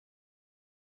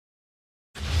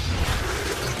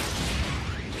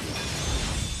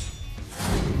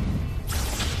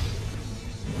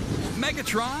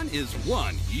Megatron is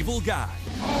one evil guy.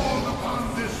 All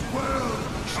upon this world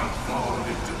shall fall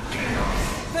into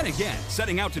chaos. Then again,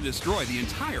 setting out to destroy the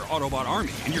entire Autobot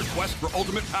army in your quest for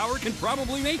ultimate power can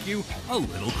probably make you a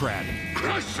little crabby.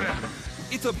 Crush them!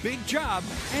 It's a big job,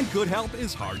 and good help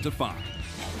is hard to find.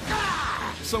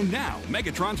 So now,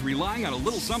 Megatron's relying on a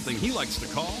little something he likes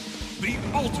to call the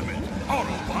ultimate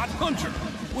Autobot Hunter,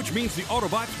 which means the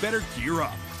Autobots better gear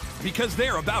up, because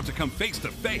they're about to come face to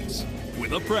face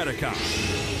with a Predacon.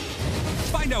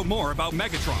 Find out more about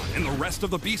Megatron and the rest of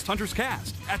the Beast Hunters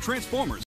cast at Transformers.